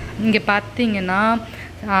 இங்கே பார்த்தீங்கன்னா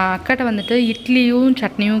அக்காட்ட வந்துட்டு இட்லியும்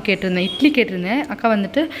சட்னியும் கேட்டிருந்தேன். இட்லி கேட்டிருந்தேன், அக்கா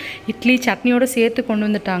வந்துட்டு இட்லி சட்னியோடு சேர்த்து கொண்டு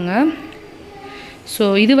வந்துட்டாங்க. ஸோ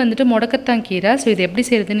இது வந்துட்டு முடக்கத்தான் கீரை. ஸோ இது எப்படி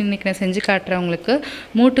செய்கிறதுன்னு இன்றைக்கி நான் செஞ்சு காட்டுறேன் உங்களுக்கு.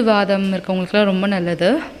 மூட்டு வாதம் இருக்கவங்களுக்குலாம் ரொம்ப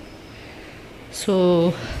நல்லது. ஸோ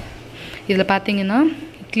இதில் பார்த்தீங்கன்னா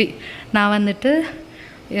இட்லி நான் வந்துட்டு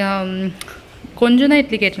கொஞ்சம் தான்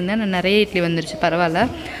இட்லி கேட்டிருந்தேன், நான் நிறைய இட்லி வந்துருச்சு, பரவாயில்ல.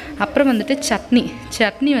 அப்புறம் வந்துட்டு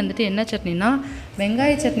சட்னி வந்துட்டு என்ன சட்னினா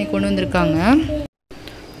வெங்காய சட்னி கொண்டு வந்திருக்காங்க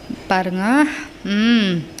பாருங்கள்.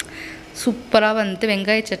 சூப்பராக வந்துட்டு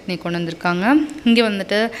வெங்காய சட்னி கொண்டு வந்திருக்காங்க. இங்கே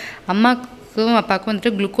வந்துட்டு அம்மாவுக்கும் அப்பாவுக்கும்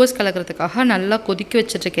வந்துட்டு குளுக்கோஸ் கலக்கிறதுக்காக நல்லா கொதிக்க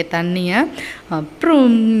வச்சுட்ருக்கேன் தண்ணியை.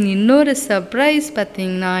 அப்புறம் இன்னொரு சர்ப்ரைஸ்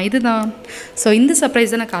பார்த்திங்கன்னா இதுதான். ஸோ இந்த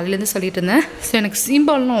சர்ப்ரைஸ் தான் நான் காலையிலேருந்து சொல்லிட்டு இருந்தேன். ஸோ எனக்கு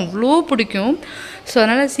சீம்பால்லாம் அவ்வளோ பிடிக்கும். ஸோ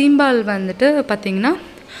அதனால் சீம்பால் வந்துட்டு பார்த்திங்கன்னா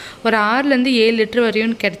ஒரு 6லேருந்து 7 லிட்டர்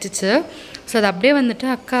வரையும் கிடச்சிச்சு. ஸோ அது அப்படியே வந்துட்டு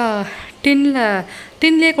அக்கா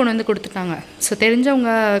டின்லேயே கொண்டு வந்து கொடுத்துட்டாங்க. ஸோ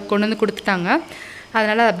தெரிஞ்சவங்க கொண்டு வந்து கொடுத்துட்டாங்க,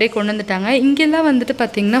 அதனால் அப்படியே கொண்டு வந்துட்டாங்க. இங்கெல்லாம் வந்துட்டு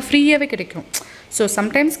பார்த்திங்கன்னா ஃப்ரீயாகவே கிடைக்கும். ஸோ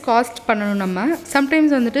சம்டைம்ஸ் காஸ்ட் பண்ணணும் நம்ம,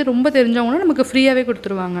 சம்டைம்ஸ் வந்துட்டு ரொம்ப தெரிஞ்சவங்களும் நமக்கு ஃப்ரீயாகவே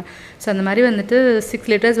கொடுத்துருவாங்க. ஸோ அந்த மாதிரி வந்துட்டு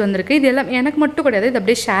 6 லிட்டர்ஸ் வந்திருக்கு. இது எல்லாம் எனக்கு மட்டும் கிடையாது, இது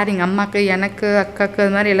அப்படியே ஷேரிங், அம்மாவுக்கு எனக்கு அக்காவுக்கு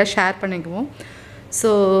அது மாதிரி எல்லாம் ஷேர் பண்ணிக்குவோம்.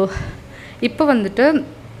 ஸோ இப்போ வந்துட்டு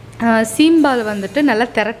சீம்பால் வந்துட்டு நல்லா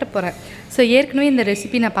திரட்ட போகிறேன். ஸோ ஏற்கனவே இந்த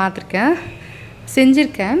ரெசிபி நான் பார்த்துருக்கேன்,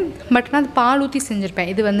 செஞ்சுருக்கேன். பட் நான் அது பால் ஊற்றி செஞ்சுருப்பேன்.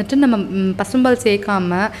 இது வந்துட்டு நம்ம பசும்பால்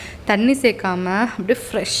சேர்க்காமல் தண்ணி சேர்க்காமல் அப்படியே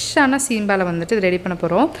ஃப்ரெஷ்ஷான சீம்பாலை வந்துட்டு இது ரெடி பண்ண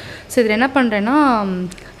போகிறோம். ஸோ இதில் என்ன பண்ணுறேன்னா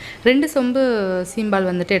 2 சொம்பு சீம்பால்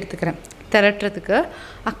வந்துட்டு எடுத்துக்கிறேன் திரட்டுறதுக்கு.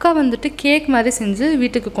 அக்கா வந்துட்டு கேக் மாதிரி செஞ்சு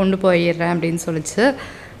வீட்டுக்கு கொண்டு போயிடுறேன் அப்படின்னு சொல்லிச்சு.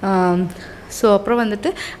 ஸோ அப்புறம் வந்துட்டு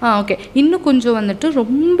ஓகே, இன்னும் கொஞ்சம் வந்துட்டு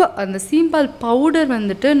ரொம்ப அந்த சீம்பால் பவுடர்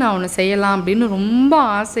வந்துட்டு நான் ஒன்று செய்யலாம் அப்படின்னு ரொம்ப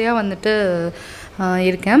ஆசையாக வந்துட்டு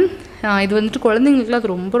இருக்கேன். இது வந்துட்டு குழந்தைங்களுக்குலாம்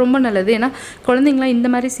அது ரொம்ப ரொம்ப நல்லது. ஏன்னா குழந்தைங்களாம் இந்த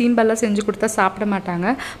மாதிரி சீம்பால்லாம் செஞ்சு கொடுத்தா சாப்பிட மாட்டாங்க.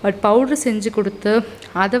 பட் பவுட்ரு செஞ்சு கொடுத்து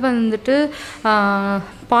அதை வந்துட்டு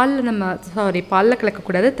பாலில்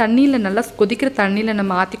கலக்கக்கூடாது, தண்ணியில் நல்லா கொதிக்கிற தண்ணியில்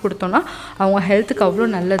நம்ம ஆற்றி கொடுத்தோன்னா அவங்க ஹெல்த்துக்கு அவ்வளோ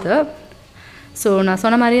நல்லது. ஸோ நான்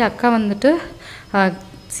சொன்ன மாதிரி அக்கா வந்துட்டு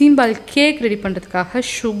சீம்பால் கேக் ரெடி பண்ணுறதுக்காக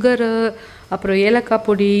சுகரு அப்புறம் ஏலக்காய்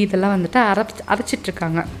பொடி இதெல்லாம் வந்துட்டு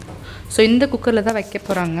அரைச்சிட்ருக்காங்க. ஸோ இந்த குக்கரில் தான் வைக்க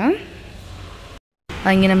போகிறாங்க.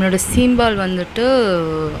 இங்கே நம்மளோட சீம்பால் வந்துட்டு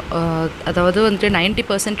அதாவது வந்துட்டு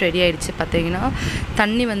 90% ரெடி ஆகிடுச்சு. பார்த்தீங்கன்னா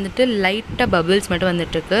தண்ணி வந்துட்டு லைட்டாக பபிள்ஸ் மட்டும்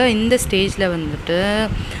வந்துட்டுருக்கு. இந்த ஸ்டேஜில் வந்துட்டு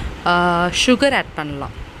சுகர் ஆட்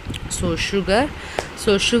பண்ணலாம்.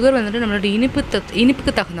 ஸோ சுகர் வந்துட்டு நம்மளோட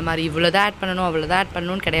இனிப்புக்கு தகுந்த மாதிரி இவ்வளோதான் ஆட் பண்ணணும் அவ்வளோதான் ஆட்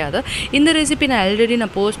பண்ணணும்னு கிடையாது. இந்த ரெசிபி நான் ஆல்ரெடி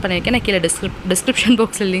போஸ்ட் பண்ணியிருக்கேன், நான் கீழே டிஸ்கிரிப்ஷன்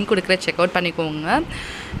பாக்ஸில் லிங்க் கொடுக்குறேன், செக் அவுட் பண்ணிக்கோங்க.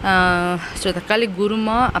 ஸோ தக்காளி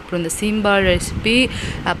குருமா, அப்புறம் இந்த சீம்பால் ரெசிபி,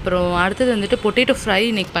 அப்புறம் அடுத்தது வந்துட்டு பொட்டேட்டோ ஃப்ரை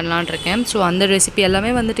இன்றைக்கி பண்ணலான் இருக்கேன். ஸோ அந்த ரெசிபி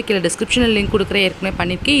எல்லாமே வந்துட்டு கீழே டிஸ்கிரிப்ஷனில் லிங்க் கொடுக்குறேன், ஏற்கனவே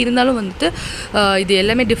பண்ணியிருக்கேன். இருந்தாலும் வந்துட்டு இது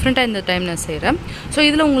எல்லாமே டிஃப்ரெண்ட்டாக இந்த டைம் நான் செய்கிறேன். ஸோ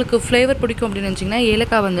இதில் உங்களுக்கு ஃப்ளேவர் பிடிக்கும் அப்படின்னு நினச்சிங்கன்னா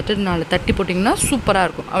ஏலக்காய் வந்துட்டு 4 தட்டி போட்டிங்கன்னா சூப்பராக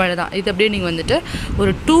இருக்கும். அவ்வளோதான். இது அப்படியே நீங்கள் வந்துட்டு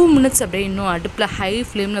ஒரு 2 மினிட்ஸ் அப்படியே இன்னும் அடுப்பில் ஹை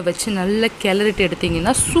ஃப்ளேமில் வச்சு நல்லா கிளறிட்டு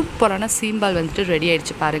எடுத்திங்கன்னா சூப்பரான சீம்பால் வந்துட்டு ரெடி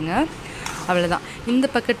ஆகிடுச்சு பாருங்கள். அவ்வளோதான். இந்த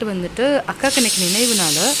பக்கெட்டு வந்துட்டு அக்காவுக்கு எனக்கு நினைவு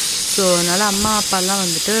நாள். ஸோ அதனால் அம்மா அப்பாலாம்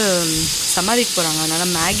வந்துட்டு சமாளிக்க போகிறாங்க,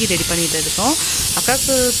 அதனால் மேகி ரெடி பண்ணிகிட்டு இருக்கோம்.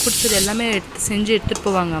 அக்காவுக்கு பிடிச்சது எல்லாமே செஞ்சு எடுத்துகிட்டு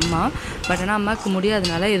போவாங்க அம்மா. பட் ஆனால் அம்மாவுக்கு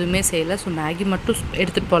முடியாதனால எதுவுமே செய்யலை. ஸோ மேகி மட்டும்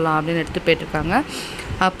எடுத்துகிட்டு போகலாம் அப்படின்னு எடுத்துகிட்டு போயிட்டுருக்காங்க.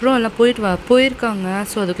 அப்புறம் எல்லாம் போயிருக்காங்க.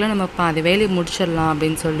 ஸோ அதுக்குள்ளே நம்ம பாதி வேலையை முடிச்சிடலாம்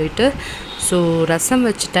அப்படின்னு சொல்லிட்டு ஸோ ரசம்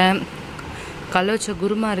வச்சுட்டேன், கல்ல வச்ச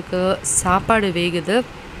குருமா இருக்குது, சாப்பாடு வேகுது.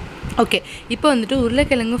 ஓகே, இப்போ வந்துட்டு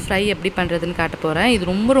உருளைக்கிழங்கு ஃப்ரை எப்படி பண்ணுறதுன்னு காட்ட போகிறேன். இது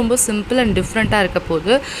ரொம்ப ரொம்ப சிம்பிள் அண்ட் டிஃப்ரெண்ட்டாக இருக்க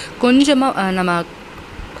போது. கொஞ்சமாக நம்ம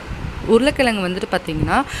உருளைக்கிழங்கு வந்துட்டு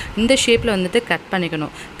பார்த்திங்கன்னா இந்த ஷேப்பில் வந்துட்டு கட்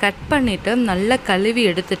பண்ணிக்கணும். கட் பண்ணிவிட்டு நல்லா கழுவி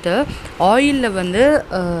எடுத்துகிட்டு ஆயிலில் வந்து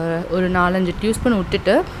ஒரு 4-5 டீஸ்பூன்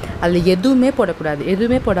விட்டுட்டு அதில் எதுவுமே போடக்கூடாது.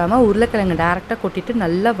 எதுவுமே போடாமல் உருளைக்கிழங்கு டேரெக்டாக கொட்டிட்டு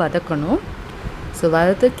நல்லா வதக்கணும். ஸோ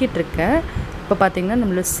வதக்கிட்டுருக்கேன். இப்போ பார்த்திங்கன்னா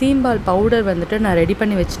நம்மளோட சீம்பால் பவுடர் வந்துட்டு நான் ரெடி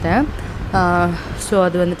பண்ணி வச்சுட்டேன். ஸோ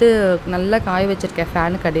அது வந்துட்டு நல்லா காய வச்சுருக்கேன்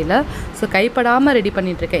ஃபேனுக்கு அடியில். ஸோ கைப்படாமல் ரெடி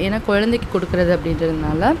பண்ணிகிட்ருக்கேன், ஏன்னா குழந்தைக்கு கொடுக்குறது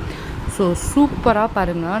அப்படின்றதுனால. ஸோ சூப்பராக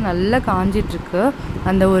பாருங்கள், நல்லா காஞ்சிட்ருக்கு.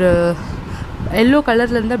 அந்த ஒரு எல்லோ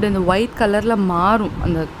கலர்லேருந்து அப்படி அந்த ஒயிட் கலரில் மாறும்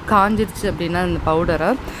அந்த காஞ்சிடுச்சு அப்படின்னா அந்த பவுடரை.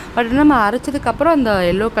 பட் ஆனால் நம்ம அரைச்சதுக்கப்புறம் அந்த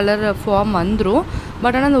எல்லோ கலர் ஃபார்ம் வந்துடும்.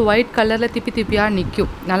 பட் ஆனால் அந்த ஒயிட் கலரில் திப்பியாக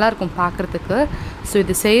நிற்கும், நல்லாயிருக்கும் பார்க்குறதுக்கு. ஸோ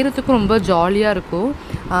இது செய்கிறதுக்கும் ரொம்ப ஜாலியாக இருக்கும்.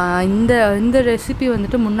 இந்த ரெசிபி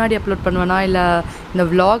வந்துட்டு முன்னாடி அப்லோட் பண்ணுவேனா இல்லை இந்த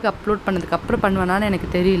விலாக் அப்லோட் பண்ணதுக்கப்புறம் பண்ணுவேனான்னு எனக்கு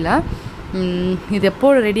தெரியல. இது எப்போ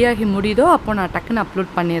ரெடியாகி முடியுதோ அப்போ நான் டக்குன்னு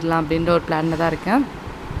அப்லோட் பண்ணிடலாம் அப்படின்ற ஒரு பிளானில் தான் இருக்கேன்.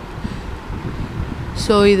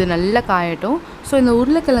 ஸோ இது நல்லா காயட்டும். ஸோ இந்த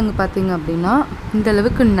உருளைக்கிழங்கு பார்த்திங்க அப்படின்னா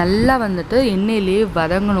இந்தளவுக்கு நல்லா வந்துட்டு எண்ணெயிலேயே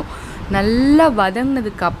வதங்கணும். நல்லா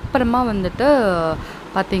வதங்கினதுக்கு அப்புறமா வந்துட்டு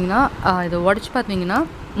பார்த்திங்கன்னா இதை உடச்சி பார்த்திங்கன்னா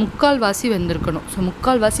 3/4 வெந்திருக்கணும். ஸோ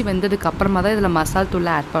 3/4 வெந்ததுக்கு அப்புறமா தான் இதில் மசால்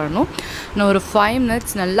தூளை ஆட் பண்ணணும். நான் ஒரு 5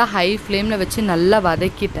 மினிட்ஸ் நல்லா ஹை ஃப்ளேமில் வச்சு நல்லா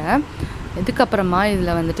வதக்கிட்டேன். இதுக்கப்புறமா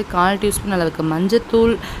இதில் வந்துட்டு 1/4 டீஸ்பூன் அளவுக்கு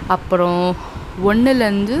மஞ்சத்தூள், அப்புறம்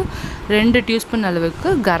 1லேருந்து 2 டீஸ்பூன் அளவுக்கு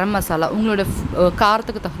கரம் மசாலா உங்களோட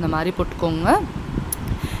காரத்துக்கு தகுந்த மாதிரி போட்டுக்கோங்க.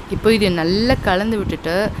 இப்போ இது நல்லா கலந்து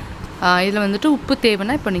விட்டுட்டு இதில் வந்துட்டு உப்பு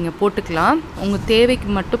தேவைன்னா இப்போ நீங்கள் போட்டுக்கலாம். உங்கள் தேவைக்கு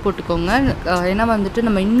மட்டும் போட்டுக்கோங்க. ஏன்னா வந்துட்டு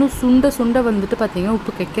நம்ம இன்னும் சுண்ட வந்துட்டு பார்த்திங்கன்னா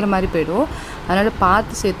உப்பு கைக்கிற மாதிரி போயிடும். அதனால்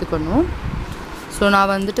பார்த்து சேர்த்துக்கணும். ஸோ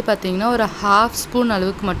நான் வந்துட்டு பார்த்திங்கன்னா ஒரு 1/2 ஸ்பூன்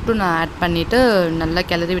அளவுக்கு மட்டும் நான் ஆட் பண்ணிவிட்டு நல்லா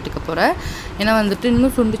கிளறி விட்டுக்க போகிறேன். ஏன்னா வந்துட்டு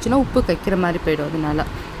இன்னும் சுண்டுச்சுன்னா உப்பு கைக்கிற மாதிரி போயிடும். அதனால்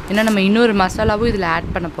ஏன்னா நம்ம இன்னொரு மசாலாவும் இதில்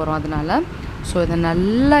ஆட் பண்ண போகிறோம். அதனால் ஸோ இதை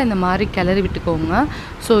நல்லா இந்த மாதிரி கிளறி விட்டுக்கோங்க.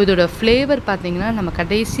 ஸோ இதோட ஃப்ளேவர் பார்த்திங்கன்னா நம்ம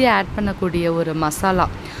கடைசியாக ஆட் பண்ணக்கூடிய ஒரு மசாலா.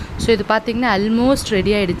 ஸோ இது பார்த்திங்கன்னா ஆல்மோஸ்ட்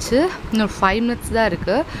ரெடி ஆகிடுச்சு. இன்னொரு 5 மினிட்ஸ் தான்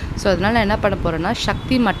இருக்குது. ஸோ அதனால் நான் என்ன பண்ண போகிறேன்னா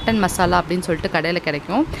சக்தி மட்டன் மசாலா அப்படின்னு சொல்லிட்டு கடையில்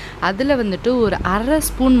கிடைக்கும். அதில் வந்துட்டு ஒரு 1/2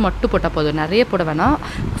 ஸ்பூன் மட்டும் போட்டால் போதும், நிறைய போட வேணாம்.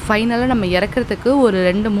 ஃபைனலாக நம்ம இறக்கிறதுக்கு ஒரு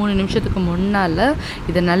 2-3 நிமிஷத்துக்கு முன்னால்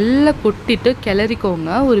இதை நல்லா கொட்டிட்டு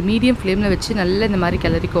கிளறிக்கோங்க. ஒரு மீடியம் ஃப்ளேமில் வச்சு நல்லா இந்த மாதிரி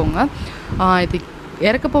கிளறிக்கோங்க. இது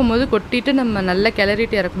இறக்க போகும்போது கொட்டிட்டு நம்ம நல்லா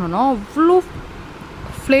கிளறிட்டு இறக்கணுன்னா அவ்வளோ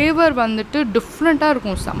ஃப்ளேவர் வந்துட்டு டிஃப்ரெண்ட்டாக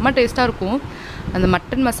இருக்கும். செம்ம டேஸ்ட்டாக இருக்கும். அந்த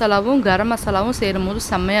மட்டன் மசாலாவும் கரம் மசாலாவும் சேரும் போது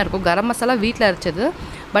செம்மையாக இருக்கும். கரம் மசாலா வீட்டில் அரைச்சது,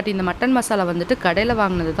 பட் இந்த மட்டன் மசாலா வந்துட்டு கடையில்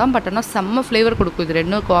வாங்கினது தான். பட் ஆனால் செம்ம ஃப்ளேவர் கொடுக்கும் இது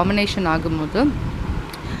ரெண்டும் காம்பினேஷன் ஆகும்போது.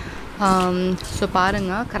 ஸோ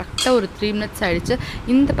பாருங்கள், கரெக்டாக ஒரு 3 மினிட்ஸ் ஆகிடுச்சு.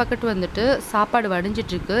 இந்த பக்கத்து வந்துட்டு சாப்பாடு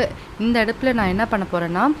வடிஞ்சிட்ருக்கு. இந்த அடுப்பில் நான் என்ன பண்ண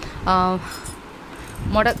போகிறேன்னா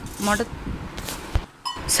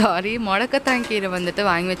முடக்கத்தான் கீரை வந்துட்டு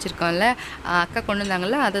வாங்கி வச்சுருக்கோம்ல, அக்கா கொண்டு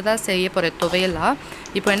வந்தாங்கள்ல, அதை தான் செய்ய போகிறேன் துவையலாக.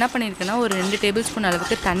 இப்போ என்ன பண்ணியிருக்கேன்னா ஒரு 2 டேபிள் ஸ்பூன்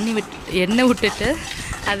அளவுக்கு எண்ணெய் விட்டுட்டு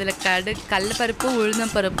அதில் கடலைப்பருப்பும்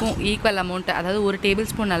உளுந்தம்பருப்பும் ஈக்குவல் அமௌண்ட், அதாவது 1 டேபிள்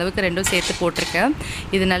ஸ்பூன் அளவுக்கு ரெண்டும் சேர்த்து போட்டிருக்கேன்.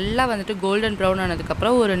 இது நல்லா வந்துட்டு கோல்டன் ப்ரௌன்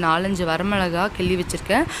ஆனதுக்கப்புறம் ஒரு 4-5 வரமிளகா கிள்ளி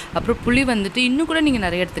வச்சுருக்கேன். அப்புறம் புளி வந்துட்டு இன்னும் கூட நீங்கள்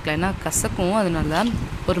நிறைய எடுத்துக்கலாம், ஏன்னா கசக்கும், அதனால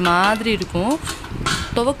ஒரு மாதிரி இருக்கும்,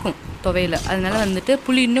 துவக்கும் துவையில். அதனால் வந்துட்டு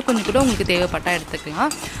புளி இன்னும் கொஞ்சம் கூட உங்களுக்கு தேவைப்பட்டால்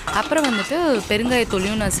எடுத்துக்கலாம். அப்புறம் வந்துட்டு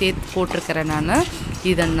பெருங்காயத்தூளையும் நான் சேர்த்து போட்டிருக்கிறேன் நான்.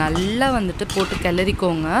 இதை நல்லா வந்துட்டு போட்டு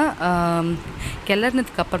கிளறிக்கோங்க.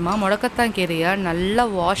 கிளறினதுக்கப்புறமா முடக்கத்தான் கீரையை நல்லா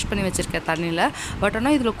வாஷ் பண்ணி வச்சுருக்கேன் தண்ணியில். பட்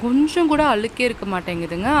ஆனால் இதில் கொஞ்சம் கூட அழுக்கே இருக்க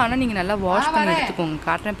மாட்டேங்குதுங்க. ஆனால் நீங்கள் நல்லா வாஷ் பண்ணி எடுத்துக்கோங்க.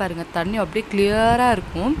 காட்டுறேன் பாருங்கள், தண்ணி அப்படியே கிளியராக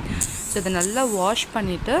இருக்கும். ஸோ இதை நல்லா வாஷ்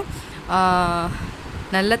பண்ணிவிட்டு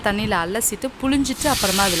நல்லா தண்ணியில் அலசிட்டு புளிஞ்சிட்டு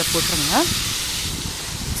அப்புறமா அதில் போட்டுருங்க.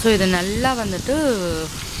 ஸோ இதை நல்லா வந்துட்டு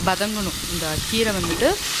வதங்கணும். இந்த கீரை வந்துட்டு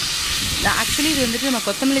ஆக்சுவலி இது வந்துட்டு நம்ம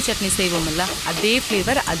கொத்தமல்லி சட்னி செய்வோம்ல, அதே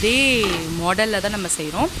ஃப்ளேவர் அதே மாடலில் தான் நம்ம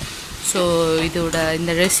செய்கிறோம். ஸோ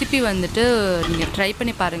இந்த ரெசிபி வந்துட்டு நீங்கள் ட்ரை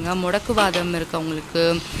பண்ணி பாருங்கள். முடக்குவாதம் இருக்கவங்களுக்கு,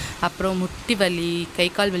 அப்புறம் முட்டி வலி, கை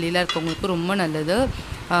கால் வலியெலாம் இருக்கவங்களுக்கு ரொம்ப நல்லது.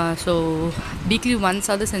 ஸோ வீக்லி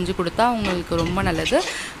ஒன்ஸாவது செஞ்சு கொடுத்தா அவங்களுக்கு ரொம்ப நல்லது.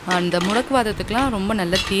 அந்த முடக்குவாதத்துக்கெலாம் ரொம்ப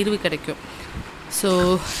நல்ல தீர்வு கிடைக்கும். ஸோ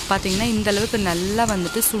பார்த்திங்கன்னா இந்தளவுக்கு நல்லா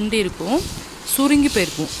வந்துட்டு சுண்டி இருக்கும், சுருங்கி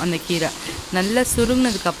போயிருக்கும் அந்த கீரை. நல்லா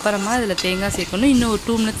சுருங்கினதுக்கப்புறமா இதில் தேங்காய் சேர்க்கணும். இன்னும் ஒரு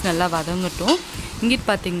 2 மினிட்ஸ் நல்லா வதங்கட்டும். இங்கிட்டு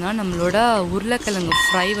பார்த்திங்கன்னா நம்மளோட உருளைக்கிழங்கு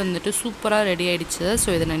ஃப்ரை வந்துட்டு சூப்பராக ரெடி ஆகிடுச்சு. ஸோ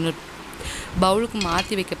இதை நான் இன்னொரு பவுலுக்கு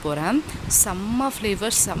மாற்றி வைக்க போகிறேன். செம்ம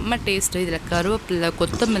ஃப்ளேவர், செம்ம டேஸ்ட்டு. இதில் கருவேப்பிலை,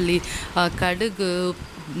 கொத்தமல்லி, கடுகு,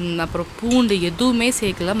 அப்புறம் பூண்டு எதுவுமே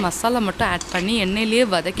சேர்க்கல, மசாலா மட்டும் ஆட் பண்ணி எண்ணெயிலேயே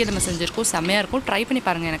வதக்கி நம்ம செஞ்சுருக்கோம். செம்மையாக இருக்கும். ட்ரை பண்ணி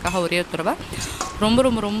பாருங்கள் எனக்காக ஒரே ஒரு தடவை. ரொம்ப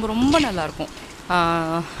ரொம்ப ரொம்ப ரொம்ப நல்லாயிருக்கும்.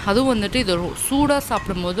 அதுவும் வந்துட்டு இது சூடாக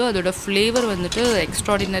சாப்பிடும்போது அதோடய ஃப்ளேவர் வந்துட்டு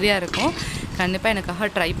எக்ஸ்ட்ராடினரியாக இருக்கும். கண்டிப்பாக எனக்காக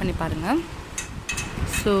ட்ரை பண்ணி பாருங்கள்.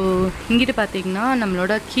 ஸோ இங்கிட்டு பார்த்திங்கன்னா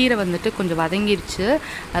நம்மளோட கீரை வந்துட்டு கொஞ்சம் வதங்கிடுச்சு.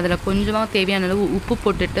 அதில் கொஞ்சமாக தேவையான அளவு உப்பு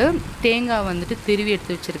போட்டுட்டு தேங்காய் வந்துட்டு திருவி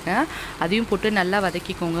எடுத்து வச்சுருக்கேன், அதையும் போட்டு நல்லா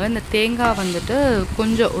வதக்கிக்கோங்க. இந்த தேங்காய் வந்துட்டு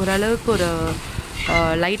கொஞ்சம் ஓரளவுக்கு ஒரு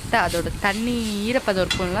லைட்டாக அதோட தண்ணி ஈரப்பதம்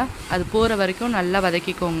இருக்கும்ல, அது போகிற வரைக்கும் நல்லா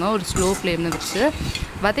வதக்கிக்கோங்க. ஒரு ஸ்லோ ஃப்ளேமில் வச்சு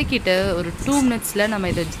வதக்கிட்டு ஒரு 2 மினிட்ஸில் நம்ம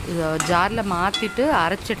இதை ஜாரில் மாற்றிட்டு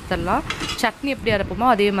அரைச்சி எடுத்துடலாம். சட்னி எப்படி அரைப்போமோ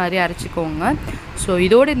அதே மாதிரி அரைச்சிக்கோங்க. ஸோ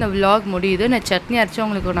இதோடு இந்த விலாக் முடியுது. நான் சட்னி அரைச்சி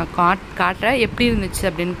உங்களுக்கு நான் காட்டுறேன், எப்படி இருந்துச்சு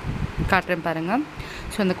அப்படின்னு காட்டுறேன் பாருங்கள்.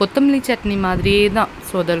 ஸோ அந்த கொத்தமல்லி சட்னி மாதிரியே தான்.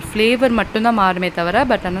 ஸோ அதோட ஃப்ளேவர் மட்டும்தான் மாறுமே தவிர,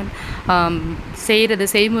 பட் ஆனால்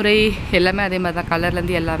செய்முறை எல்லாமே அதே மாதிரி தான்,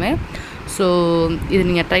 கலர்லேருந்து எல்லாமே. ஸோ இது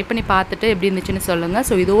நீங்கள் ட்ரை பண்ணி பார்த்துட்டு எப்படி இருந்துச்சுன்னு சொல்லுங்கள்.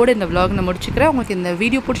 ஸோ இதோடு இந்த vlog நான் முடிச்சுக்கிறேன். உங்களுக்கு இந்த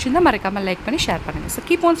வீடியோ பிடிச்சிருந்தால் மறக்காமல் லைக் பண்ணி ஷேர் பண்ணுங்கள். So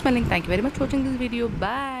keep on smelling. Thank you very much வாட்சிங் திஸ் வீடியோ.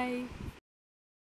 பாய்.